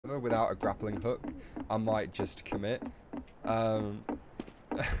server without a grappling hook, I might just commit. But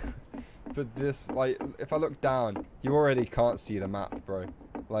this, like, if I look down, you already can't see the map, bro.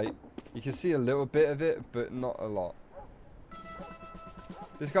 Like, you can see a little bit of it, but not a lot.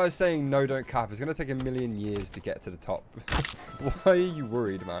 This guy's saying, no, don't cap. It's going to take 1,000,000 years to get to the top. Why are you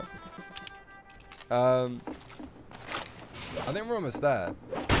worried, man? I think we're almost there.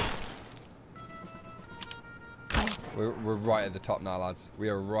 We're right at the top now, lads. We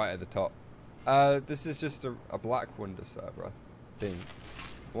are right at the top. This is just a Black Wonder server, I think.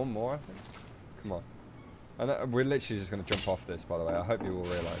 One more, I think. Come on. And we're literally just going to jump off this, by the way. I hope you all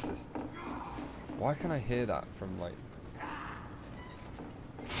realise this. Why can I hear that from, like...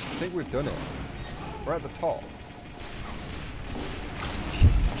 I think we've done it. We're at the top.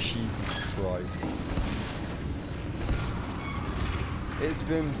 Jesus Christ. It's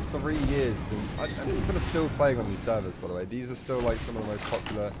been 3 years since... I'm kind of still playing on these servers, by the way. These are still, like, some of the most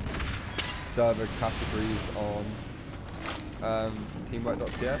popular server categories on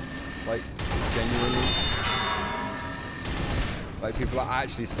teamwork.tf. Like, genuinely. Like, people are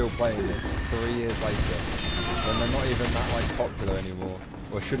actually still playing this 3 years later. When they're not even that, like, popular anymore.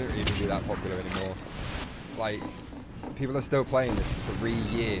 Or shouldn't even be that popular anymore. Like, people are still playing this 3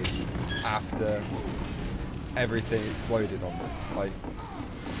 years after everything exploded on them. Like,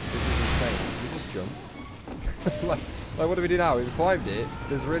 this is insane. We just jump. like, what do we do now? We've climbed it.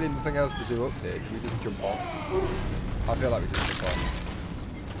 There's really nothing else to do up here. Can we just jump off? I feel like we just jump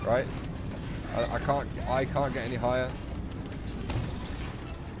off. Right? I can't get any higher.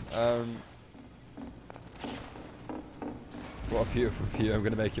 What a beautiful view. I'm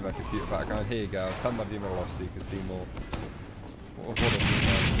going to make you my computer background. Here you go. I'll turn my view model off so you can see more. What a view,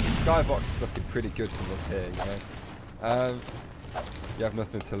 man. The skybox is looking pretty good from up here, you know. You have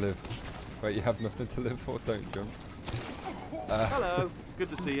nothing to live. Wait, you have nothing to live for? Don't jump. Hello. Good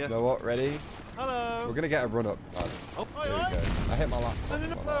to see you. You know what? Ready? Hello. We're going to get a run up. Oh, here we go. I hit my laptop. No.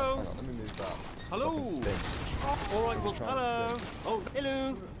 Hang on, let me move that. Hello. All right, well, hello. Oh,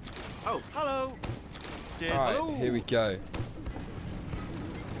 hello. Oh, hello. Yeah, Alright, hello. here we go.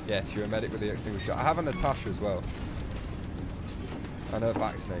 Yes, you're a medic with the extinguisher. I have a Natasha as well. And a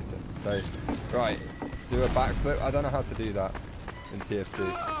vaccinator. So, right, do a backflip. I don't know how to do that in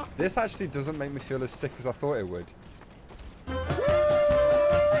TF2. This actually doesn't make me feel as sick as I thought it would. And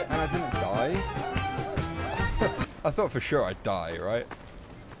I didn't die. I thought for sure I'd die, right?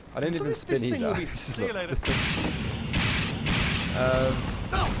 I didn't even spin either. See you later.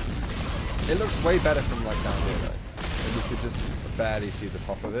 It looks way better from like down here though. And you could just barely see the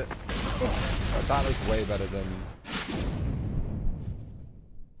top of it. That looks way better than...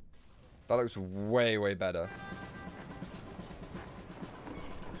 That looks way, way better.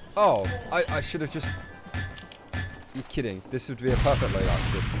 Oh, I should have just... You're kidding. This would be a perfect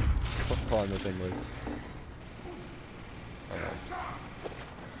loadout to climb the thing with.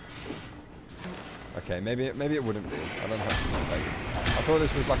 Okay, maybe it wouldn't be. I don't have to know. I thought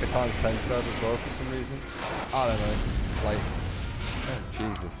this was like a times 10 server as well for some reason. I don't know. Like, oh,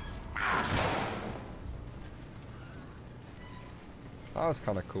 Jesus. That was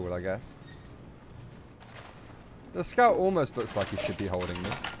kind of cool, I guess. The scout almost looks like he should be holding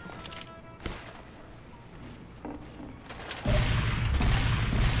this.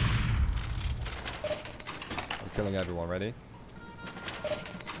 I'm killing everyone. Ready?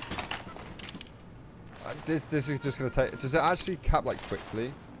 This is just gonna take. Does it actually cap like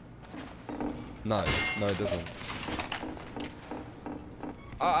quickly? No, it doesn't.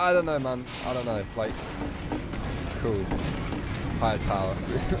 I don't know, man. I don't know. Like, cool. Higher tower.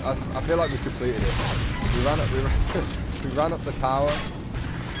 I feel like we completed it. We ran up the tower.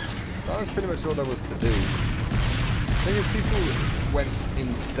 That was pretty much all there was to do. The thing is, people went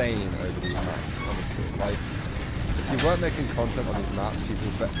insane over these maps. Honestly, like, if you weren't making content on these maps, people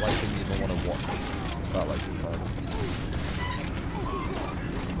didn't even want to watch them. That like sometimes.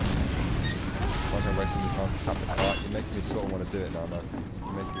 I'm not wasting your time to cap the cart. You're making me sort of want to do it now, man.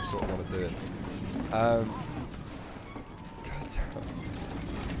 You're making me sort of want to do it. God damn.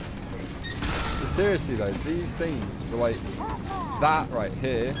 But seriously though, these things were like that right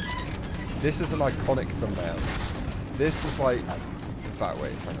here. This is an iconic thumbnail. This is like, in fact,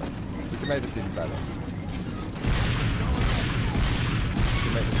 wait, hang on. We can make this even better. We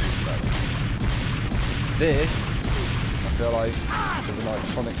can make this even better. This, I feel like, is an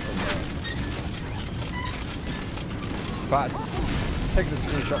iconic thumbnail. In fact, take the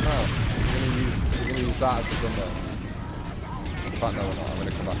screenshot now. We're gonna use that as the thumbnail. In fact, no, we're not. I'm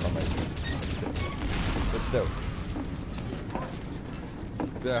gonna come back on later. But still.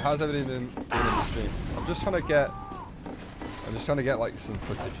 Yeah, how's everything doing in the stream? I'm just trying to get a I'm just trying to get like some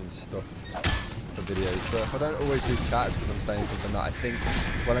footage and stuff for videos. So if I don't always do chat, it's because I'm saying something that I think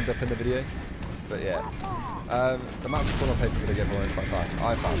will end up in the video. But yeah, the maps of corner paper gonna get boring quite fast.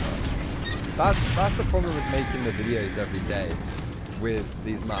 I found that. That's the problem with making the videos every day with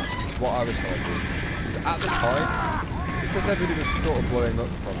these maps. Is what I was trying to do. Because at the time, because everybody was sort of blowing up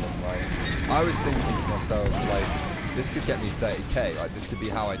from them, like I was thinking to myself, like, this could get me 30k. Like this could be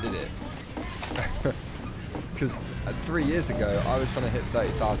how I did it. Because 3 years ago, I was trying to hit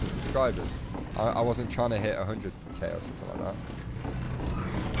 30,000 subscribers. I wasn't trying to hit 100k or something like that.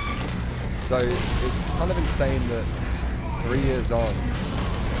 So it's kind of insane that 3 years on,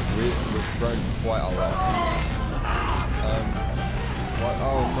 we've grown quite a lot.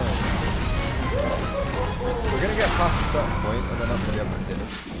 Oh no. We're going to get past a certain point and then I'm going to be able to hit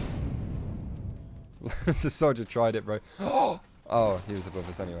it. The soldier tried it, bro. Oh, he was above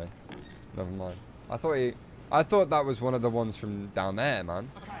us anyway. Never mind. I thought that was one of the ones from down there,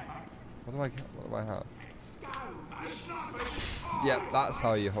 man. What do I have? Yep, that's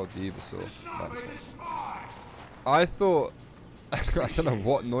how you hold the Ubersaw. I thought... I don't know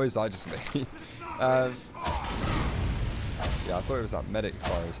what noise I just made. Yeah, I thought it was that medic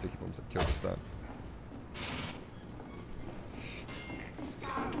firing sticky bombs that killed us then.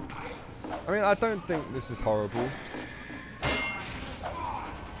 I mean, I don't think this is horrible.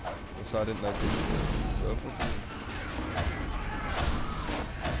 Also, I didn't know this was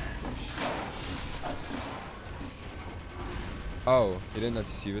Oh, you didn't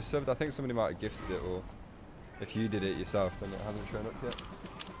notice you were subbed? I think somebody might have gifted it, or if you did it yourself, then it hasn't shown up yet.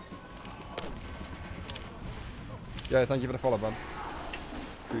 Yeah, thank you for the follow, man.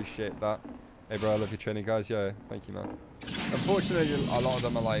 Appreciate that. Hey, bro, I love your training, guys. Yeah, thank you, man. Unfortunately, a lot of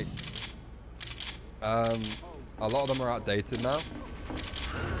them are like... a lot of them are outdated now.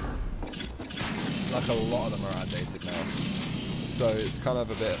 Like, a lot of them are outdated now. So, it's kind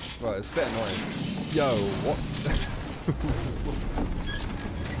of a bit... Well, it's a bit annoying. Yo, what...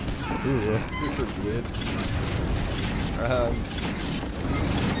 Ooh, this looks weird. I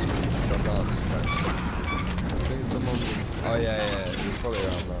think someone... Oh, yeah, it was probably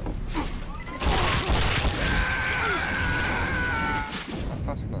around that. How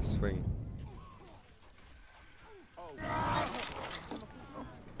fast can I swing?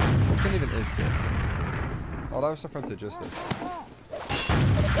 What even is this? Oh, that was the front of justice.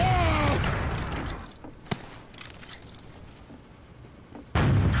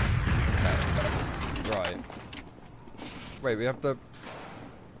 Right. Wait, we have the...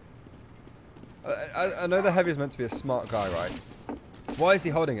 I know the heavy is meant to be a smart guy, right? Why is he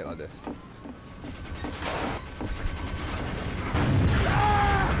holding it like this?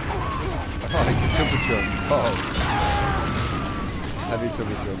 Oh, he can triple jump. Oh. Heavy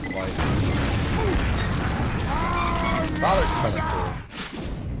triple jump, like... That looks kind of cool.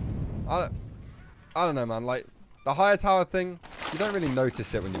 I don't know, man. Like, the higher tower thing, you don't really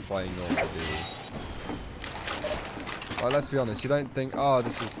notice it when you're playing normal, do you? Like, let's be honest, you don't think, oh,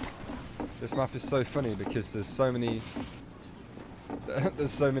 this map is so funny because there's so many...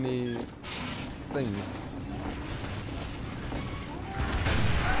 there's so many things.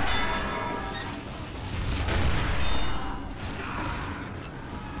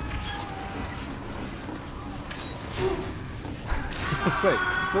 Wait,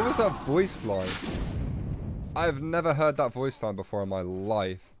 what was that voice line? I've never heard that voice line before in my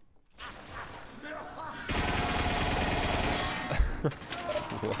life.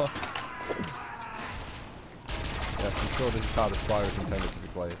 What? Yes, I'm sure this is how the spy was intended to be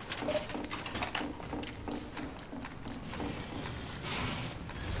played.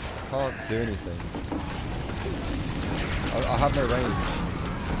 I can't do anything. I have no range.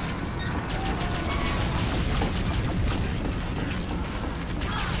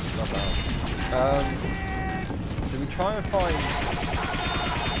 Not bad. Did we try and find...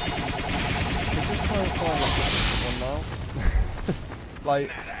 Did we just try and find like one now?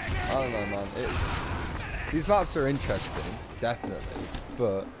 Like, I don't know, man. These maps are interesting, definitely,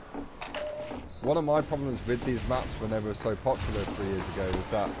 but one of my problems with these maps when they were so popular 3 years ago was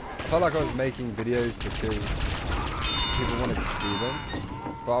that I felt like I was making videos because people wanted to see them,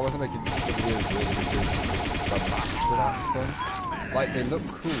 but I wasn't making videos really because the maps were that fun. Like, they look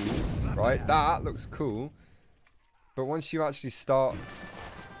cool, right? That looks cool, but once you actually start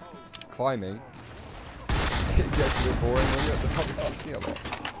climbing, it gets a bit boring when you're at the top. You can't see a lot.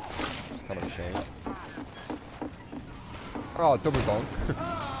 It's kind of a shame. Oh, double donk.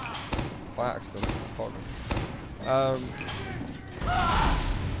 By accident. Yeah,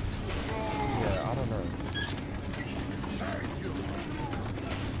 I don't know.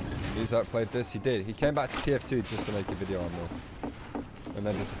 User played this. He did. He came back to TF2 just to make a video on this, and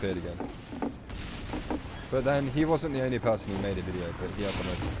then disappeared again. But then he wasn't the only person who made a video, but he had the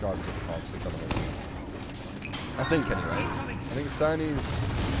most subscribers at the time, so he got the most. I think anyway. I think Sony's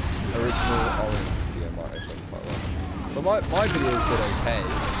original Orange video might have done quite well. But my videos did okay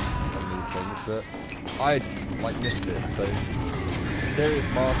on these things, but I like missed it. So Serious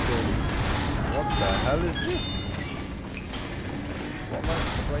Martin, what the hell is this? What am I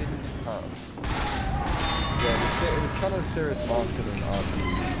explaining? Yeah, it was kind of Serious Martin and RT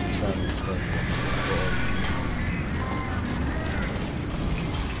Sony's thing.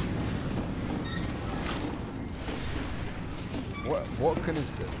 What gun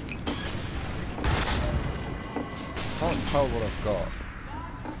is this? Can't tell what I've got.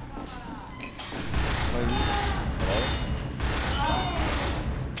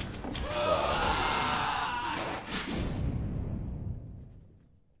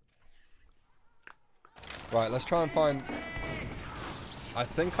 Right, let's try and find... I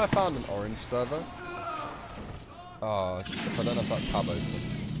think I found an orange server. Oh, if I don't have that tab open,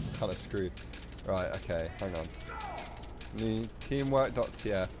 kind of screwed. Right, okay, hang on. New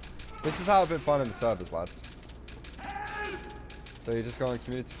teamwork.tf. This is how I've been finding the servers, lads. So you just go on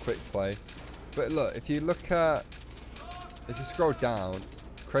community quick play. But look, if you scroll down,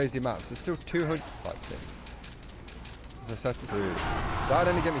 crazy maps, there's still 200 type things. If I set it through, that'd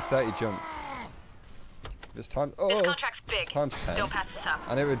only get me 30 jumps. It's time. Oh, this contract's big. It's times 10. Don't pass this up.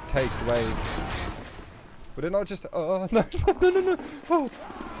 And it would take away. Would it not just? Oh no! No! Oh.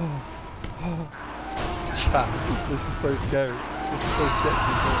 Chat. This is so scary. This is so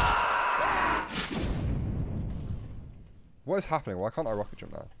sketchy. What is happening? Why can't I rocket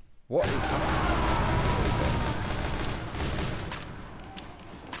jump now? What is happening?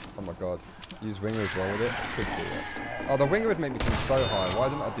 Oh my god. Use winger as well with it. Could do it. Oh, the winger would make me jump so high. Why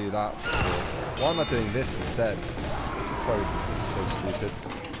didn't I do that before? Why am I doing this instead? This is so stupid.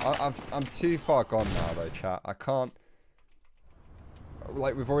 I'm too far gone now though, chat. I can't.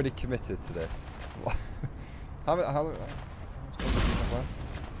 Like, we've already committed to this. How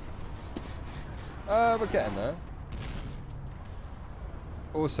we're getting there.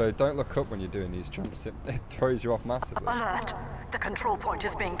 Also, don't look up when you're doing these jumps. It throws you off massively. Alert! The control point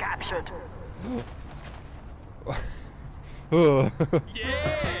is being captured. Yeah!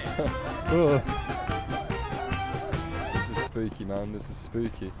 This is spooky, man. This is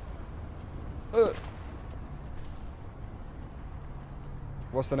spooky.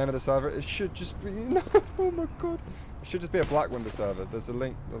 What's the name of the server? It should just be... No, oh my god. It should just be a Black Window server. There's a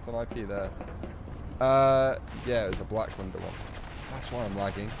link. There's an IP there. Yeah, it's a Black Window one. That's why I'm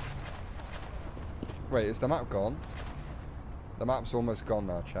lagging. Wait, is the map gone? The map's almost gone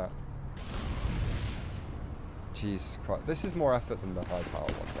now, chat. Jesus Christ. This is more effort than the high power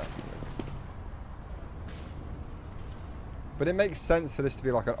one, definitely. But it makes sense for this to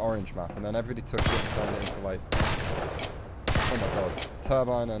be like an orange map, and then everybody took it and turned it into like... Oh my god.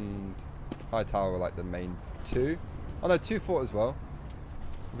 Turbine and high tower were like the main two. Oh no, 2 fort as well.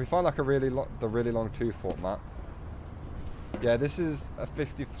 If we find like a really long 2 fort map. Yeah, this is a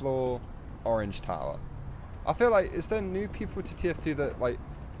 50 floor orange tower. I feel like, is there new people to TF2 that like,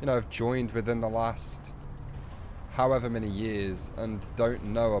 you know, have joined within the last however many years and don't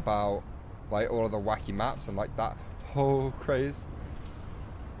know about like all of the wacky maps and like that whole craze?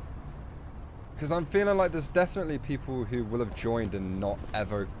 Because I'm feeling like there's definitely people who will have joined and not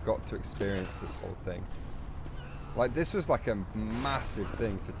ever got to experience this whole thing. Like, this was like a massive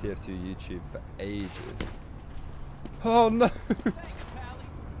thing for TF2 YouTube for ages. Oh no!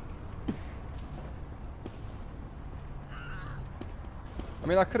 I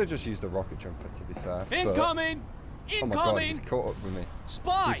mean, I could have just used the rocket jumper, to be fair. Incoming! Oh my god, he's caught up with me.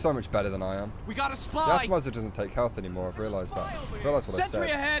 Spy! He's so much better than I am. We got a spy! The atomizer doesn't take health anymore, I've realised that. I've realised what I said.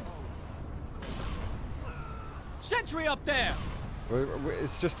 Sentry ahead! Sentry up there!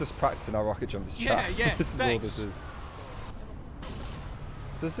 It's just us practicing our rocket jumps, chat. Yeah, This is thanks. all this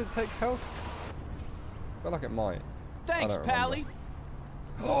is. Does it take health? I feel like it might. Thanks, Pally!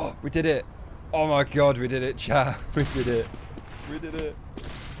 Oh, we did it! Oh my god, we did it, chat. We did it. We did it.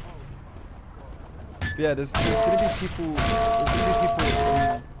 But yeah, there's gonna be people,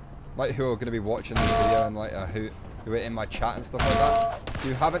 like, who are gonna be watching this video and like who are in my chat and stuff like that,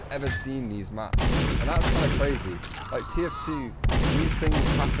 who haven't ever seen these maps, and that's kind of crazy. Like TF2, these things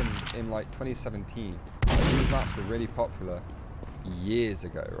happened in like 2017. Like, these maps were really popular years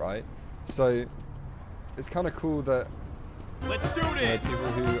ago, right? So it's kind of cool that let's do this.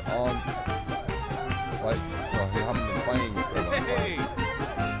 People who aren't like, well, who haven't been playing for a long time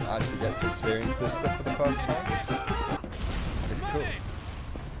actually get to experience this stuff for the first time. It's cool.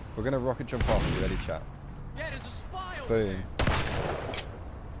 We're gonna rocket jump off. You ready, chat? Yeah, there's a spy over Boom. there.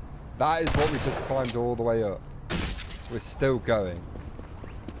 That is what we just climbed all the way up. We're still going.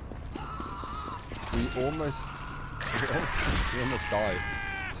 We almost died.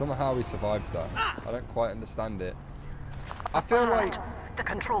 Somehow we survived that. I don't quite understand it. I feel like The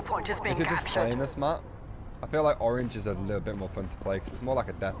control point is being if you're just captured. playing this map, I feel like orange is a little bit more fun to play because it's more like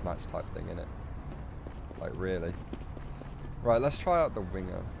a deathmatch type thing, isn't it? Like really. Right, let's try out the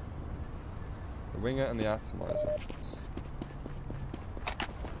winger. The winger and the atomizer.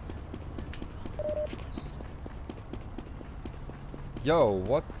 Yo,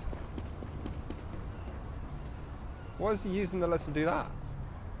 what? What is he using that lets him do that?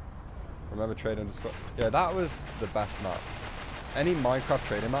 Remember trade underscore? Yeah, that was the best map. Any Minecraft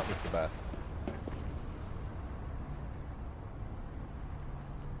trading map was the best.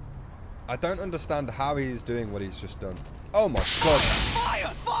 I don't understand how he's doing what he's just done. Oh my god. Fire!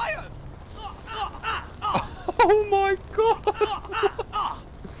 Fire! Oh my god.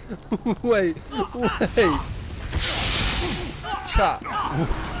 Wait. Chat.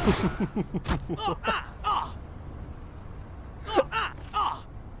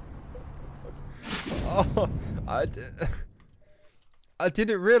 Oh, I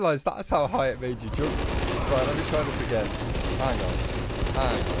didn't realise that's how high it made you jump. Right, let me try this again. Hang on.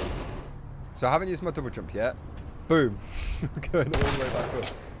 So I haven't used my double jump yet. Boom. We're going all the way back up.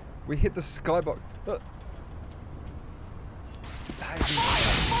 We hit the skybox. Look. That is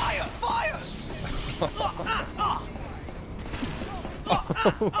Fire! Fire!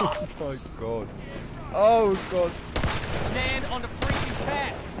 oh my god. Oh god. Stand on the freaking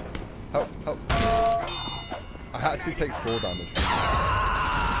path. Help, help. I actually take 4 damage.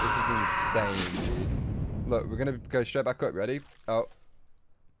 This is insane, dude. Look, we're gonna go straight back up. Ready? Oh.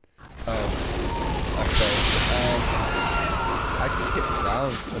 Okay. I just hit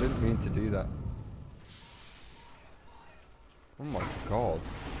ground. I didn't mean to do that. Oh my god.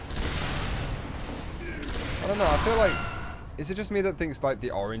 I don't know. I feel like... Is it just me that thinks like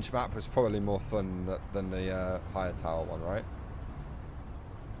the orange map was probably more fun than the higher tower one, right?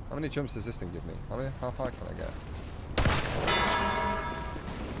 How many jumps does this thing give me? How high can I get?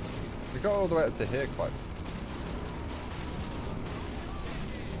 We got all the way up to here quite...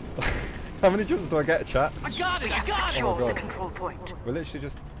 How many jumps do I get, chat? I got it! I got it! Oh my Secure the god. control point. We're literally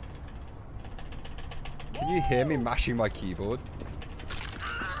just... Can you hear me mashing my keyboard?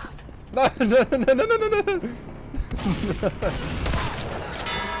 No, no, no, no, no, no, no, no.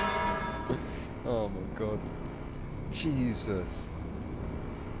 Oh my god. Jesus.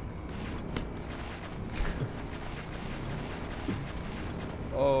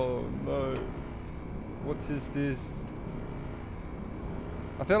 Oh no. What is this?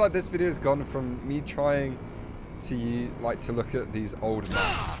 I feel like this video has gone from me trying to to look at these old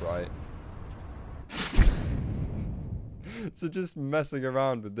maps, right? So just messing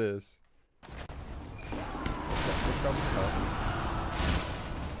around with this. Let's grab some help.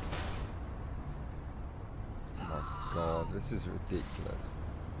 Oh my god, this is ridiculous.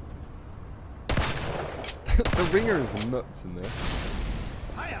 The ringer is nuts in this.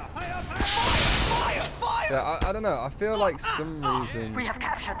 Fire! Fire! Fire! Fire! Yeah, I don't know. I feel like some reason We have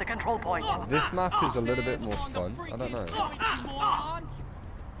captured the control point. this map is a little bit more fun. I don't know.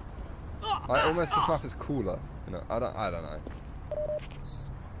 Like almost this map is cooler. You know, I don't know.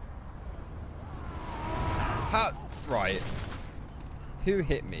 How? Right. Who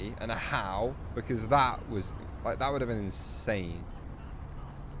hit me and how? Because that was like that would have been insane.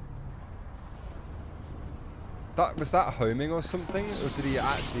 Was that homing or something, or did he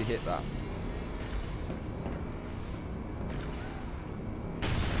actually hit that?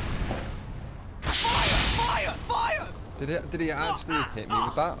 Fire! Fire! Did he actually hit me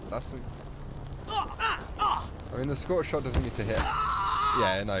with that? That's. I mean, the scorch shot doesn't need to hit.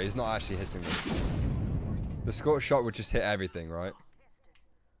 Yeah, no, he's not actually hitting me. The scorch shot would just hit everything, right?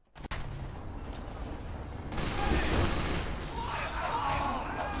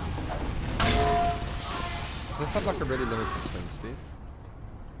 Does this have like a really limited swing speed?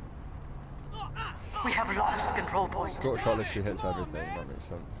 We have lost the control point. Scorch shot literally hits everything. That makes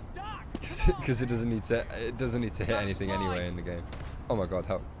sense. Because it doesn't need to. It doesn't need to hit anything anyway in the game. Oh my god!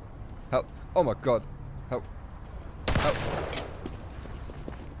 Help! Help! Oh my god! Help! Help!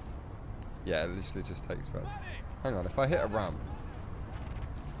 Yeah, it literally just takes forever. Hang on, if I hit a ramp.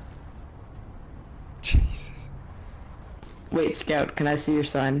 Jesus. Wait, Scout, can I see your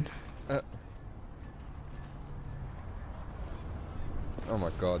sign? Oh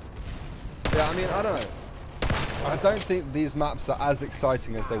my god. Yeah, I mean, I don't know. I don't think these maps are as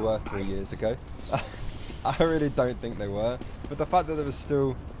exciting as they were 3 years ago. I really don't think they were. But the fact that there was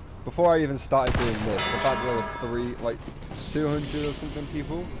still before I even started doing this, the fact that there were 200 or something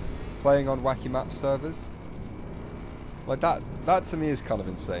people playing on Wacky Map servers, like that to me is kind of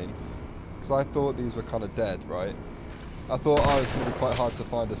insane. Because I thought these were kind of dead, right? I thought, oh, it's going to be quite hard to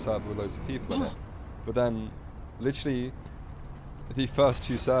find a server with loads of people in it. But then, literally, the first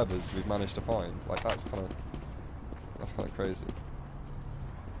 2 servers we've managed to find. Like, that's kind of crazy.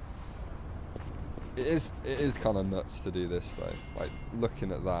 It is kind of nuts to do this, though. Like,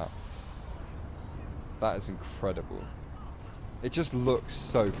 looking at that. That is incredible. It just looks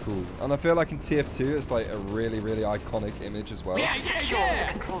so cool. And I feel like in tf2, it's like a really, really iconic image as well. Secure the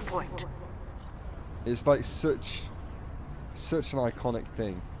control point. It's like such an iconic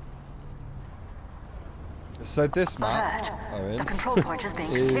thing. So this map, The control point is being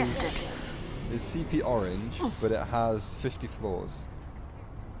contested. is CP orange, but it has 50 floors.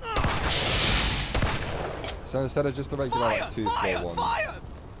 So instead of just the regular like 2-floor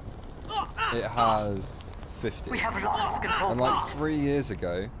one, it has 50. We have lost the control And point. like 3 years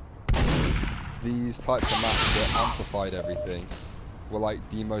ago, these types of maps that amplified everything were like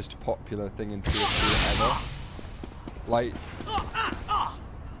the most popular thing in tf2 ever. Like,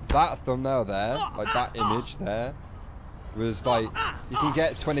 that thumbnail there, like that image there, was like, you can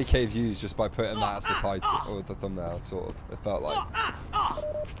get 20k views just by putting that as the title, or the thumbnail, sort of, it felt like.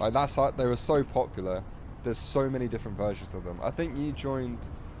 Like, that's like, they were so popular. There's so many different versions of them. I think you joined,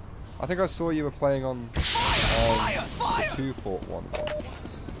 I think I saw you were playing on the 2-fort one.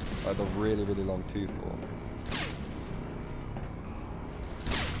 Like the really, really long 2-fort.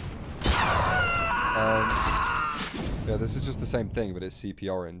 Yeah, this is just the same thing, but it's CP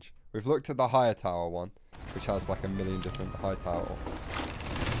orange. We've looked at the higher tower one, which has like a million different high tower.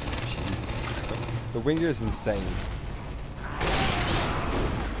 Jeez. The winger is insane.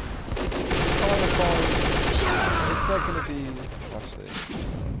 It's not gonna be. Actually,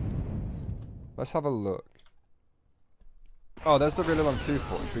 let's have a look. Oh, there's the really long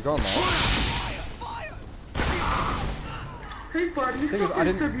 2-fort. Should we go on that? Hey buddy, Thing is, I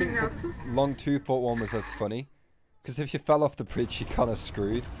didn't think the long 2-fort one was as funny. Because if you fell off the bridge, you kind of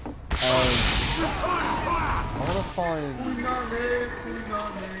screwed. I want to find...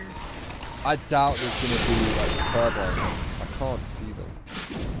 I doubt there's going to be like turbines. I can't see them.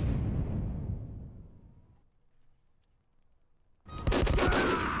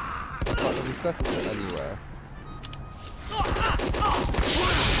 Right, have we set it to anywhere?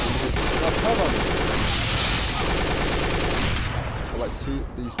 Oh, turbines. Like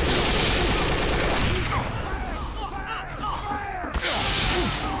these two.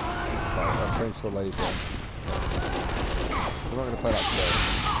 That train's so lazy. We're not going to play that today.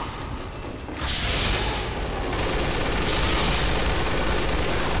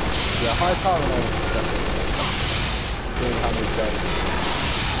 Yeah, high power and doing how many days.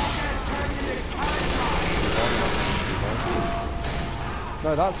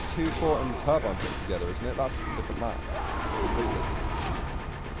 No, that's 2-fort and turbine put together, isn't it? That's a different map. Completely.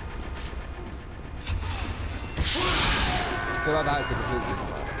 I feel like that is a completely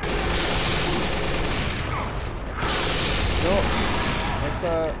different map. No,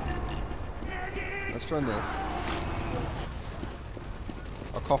 let's join this.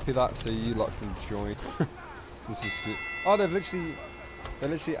 I'll copy that so you lot can join. This is oh, they literally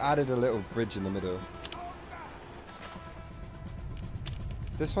added a little bridge in the middle.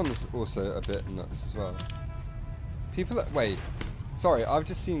 This one's also a bit nuts as well. People, wait, sorry, I've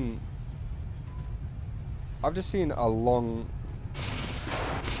just seen a long.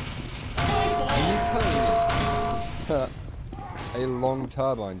 Are you telling me that a long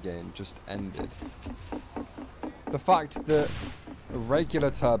turbine game just ended? The fact that a regular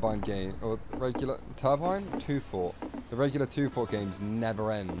turbine game, or regular turbine 2-fort, the regular 2-fort games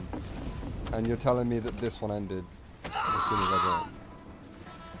never end, and you're telling me that this one ended as soon as I got it.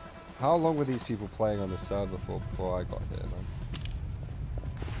 How long were these people playing on the server for before I got here, man?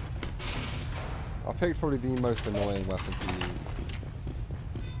 I picked probably the most annoying weapon to use.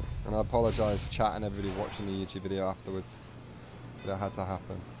 And I apologise, chat and everybody watching the YouTube video afterwards. But it had to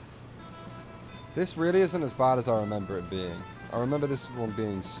happen. This really isn't as bad as I remember it being. I remember this one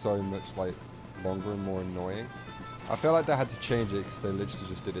being so much like longer and more annoying. I feel like they had to change it because they literally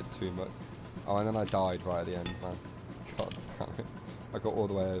just did it too much. Oh, and then I died right at the end, man. God damn it. I got all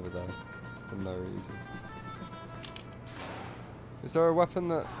the way over there for no reason. Is there a weapon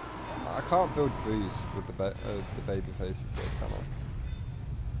that... I can't build boost with the baby faces though, can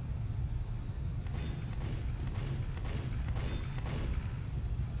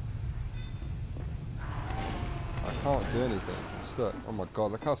I? I can't do anything. I'm stuck. Oh my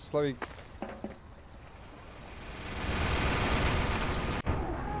god, look how slow he...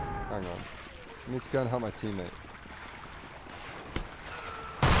 I need to go and help my teammate.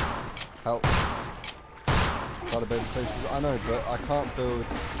 Help. Try to build faces. I know, but I can't build...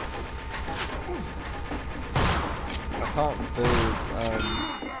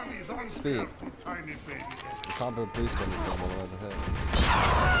 speed. I can't build boost anything on over here.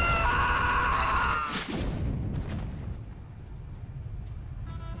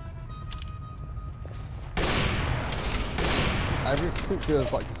 Everything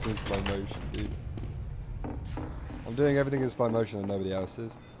feels like it's in slow motion, dude. I'm doing everything in slow motion and nobody else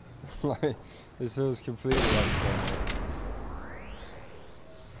is. Like, this feels completely like slow motion.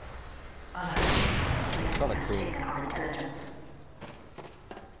 It's kind of cool.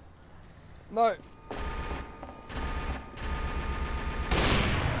 No!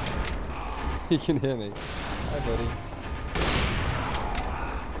 He can hear me. Hi, buddy.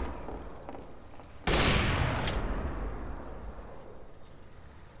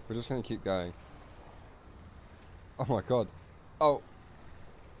 We're just gonna keep going. Oh my god. Oh.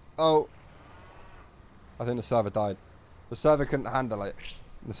 Oh. I think the server died. The server couldn't handle it.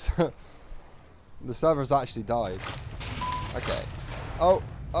 The server's actually died. Okay. Oh.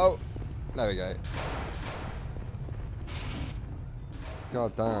 Oh. There we go.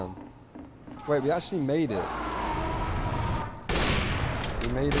 God damn. Wait, we actually made it.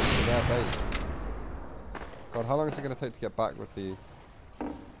 We made it to their base. God, how long is it going to take to get back with the...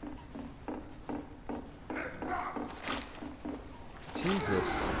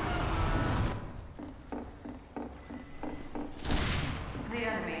 Jesus.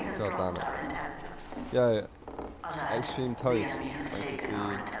 God damn it. Yeah, yeah. Extreme toast. Thank you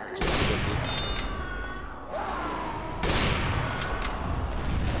for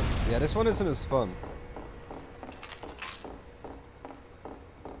yeah, this one isn't as fun.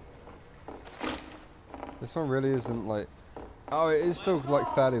 This one really isn't like... Oh, it is still like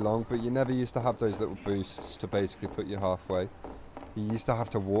fairly long, but you never used to have those little boosts to basically put you halfway. You used to have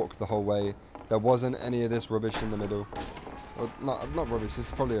to walk the whole way. There wasn't any of this rubbish in the middle. Well, not rubbish, this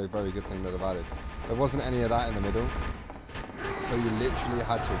is probably a very good thing that I've added. There wasn't any of that in the middle. So you literally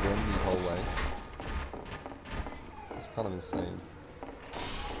had to run the whole way. It's kind of insane.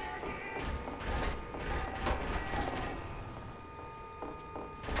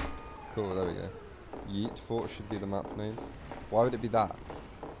 Cool, there we go. Yeet Fort should be the map name. Why would it be that?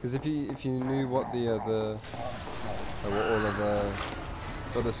 Because if you knew what the what all of the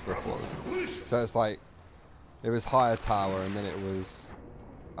other stuff was, so it's like it was higher tower, and then it was,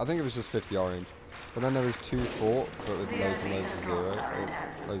 I think it was just 50 orange, but then there was 2 fort, but with loads and loads of 0, or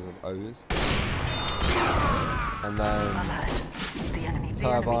loads of O's, and then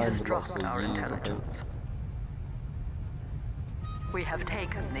turbine with lots of U's, I think. We have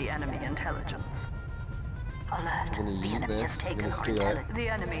taken the enemy intelligence. Alert. I'm going to use this, I'm going to steal it. The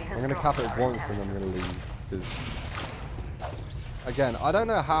enemy has I'm going to cap it once and then I'm going to leave. Because, again, I don't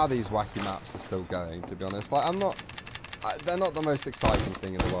know how these wacky maps are still going, to be honest. Like, they're not the most exciting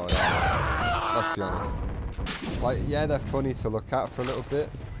thing in the world, let's be honest. Like, yeah, they're funny to look at for a little bit.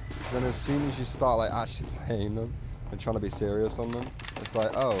 Then as soon as you start, like, actually playing them and trying to be serious on them, it's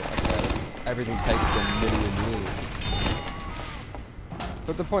like, oh, okay, everything takes a million years.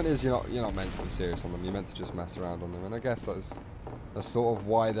 But the point is, you're not meant to be serious on them. You're meant to just mess around on them, and I guess that's sort of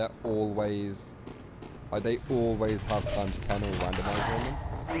why they're always, like, they always have times 10 or randomizer on them.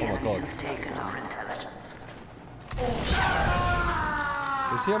 Oh my god!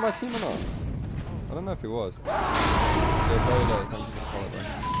 Is he on my team or not? I don't know if he was. Yeah, very low. Thank you for the follow, bro.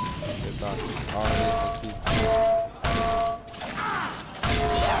 Good that. Thank you.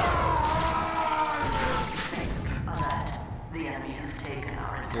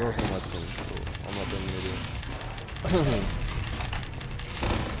 You're also on my team. Cool. I'm not being an idiot.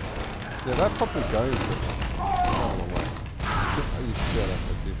 Yeah, they're probably going to. Oh, no way. Oh, you shit, I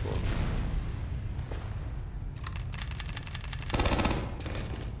said before.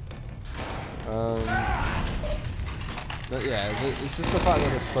 But yeah, it's just the fact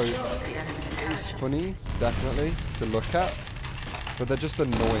that it's so... It's funny, definitely, to look at. But they're just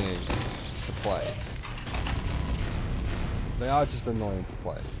annoying to play. They are just annoying to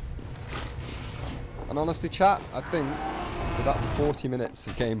play. And honestly, chat, I think with that 40 minutes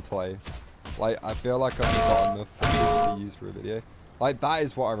of gameplay, like, I feel like I've got enough footage to use for a video. Like, that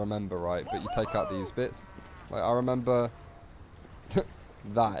is what I remember, right? But you take out these bits. Like, I remember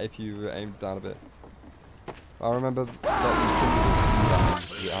that if you aimed down a bit. I remember that you couldn't even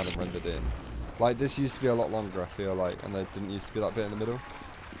see that it hadn't rendered in. Like, this used to be a lot longer, I feel like, and there didn't used to be that bit in the middle.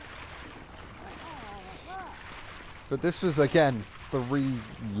 But this was, again, 3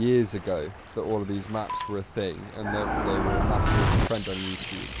 years ago that all of these maps were a thing, and they were a massive trend on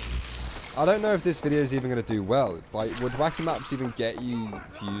YouTube. I don't know if this video is even going to do well. Like, would wacky maps even get you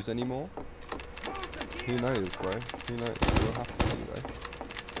views anymore? Who knows, bro? Who knows? We'll have to see, though.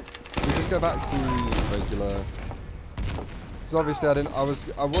 We just go back to regular. Because obviously I was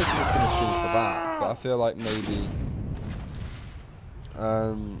just going to stream for that, but I feel like maybe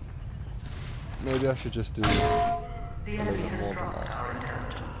maybe I should just do a little bit more than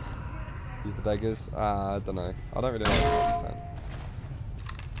that. Use the beggars? I don't know. I don't really like this 10.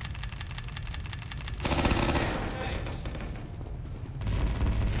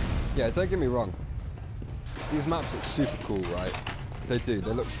 Yeah, don't get me wrong. These maps look super cool, right? They do.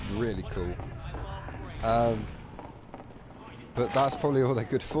 They look really cool. But that's probably all they're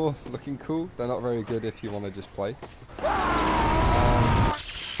good for, looking cool. They're not very good if you want to just play.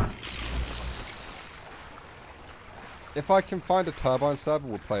 If I can find a turbine server,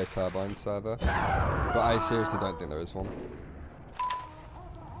 we'll play a turbine server. But I seriously don't think there is one.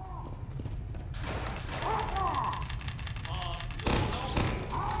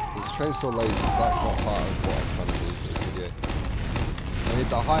 This chainsaw lasers, that's not part of what I'm trying to do for this video. I need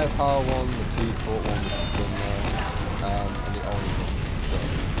the higher tower one, the 2-fort one, which is done there, and the orange one. So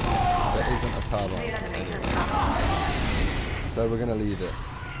there isn't a turbine anyway. So we're going to leave it.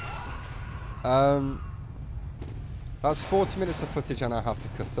 That's 40 minutes of footage and I have to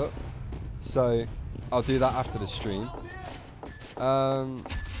cut up. So I'll do that after the stream.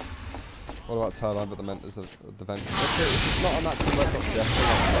 What about turbine, but the mentors of the vent? Okay, if it's not on that team, let's not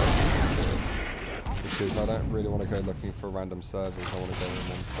because I don't really want to go looking for random servers. I want to go in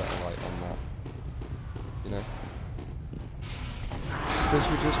one satellite on that. You know? So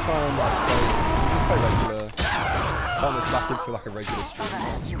should we just try and like play regular? Turn this back into like a regular stream.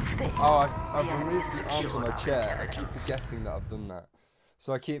 Oh, I've removed the arms on my chair. I keep forgetting that I've done that.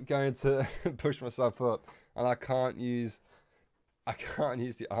 So I keep going to push myself up, and I can't use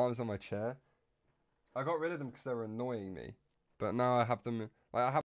the arms on my chair. I got rid of them because they were annoying me, but now I have them. Like I have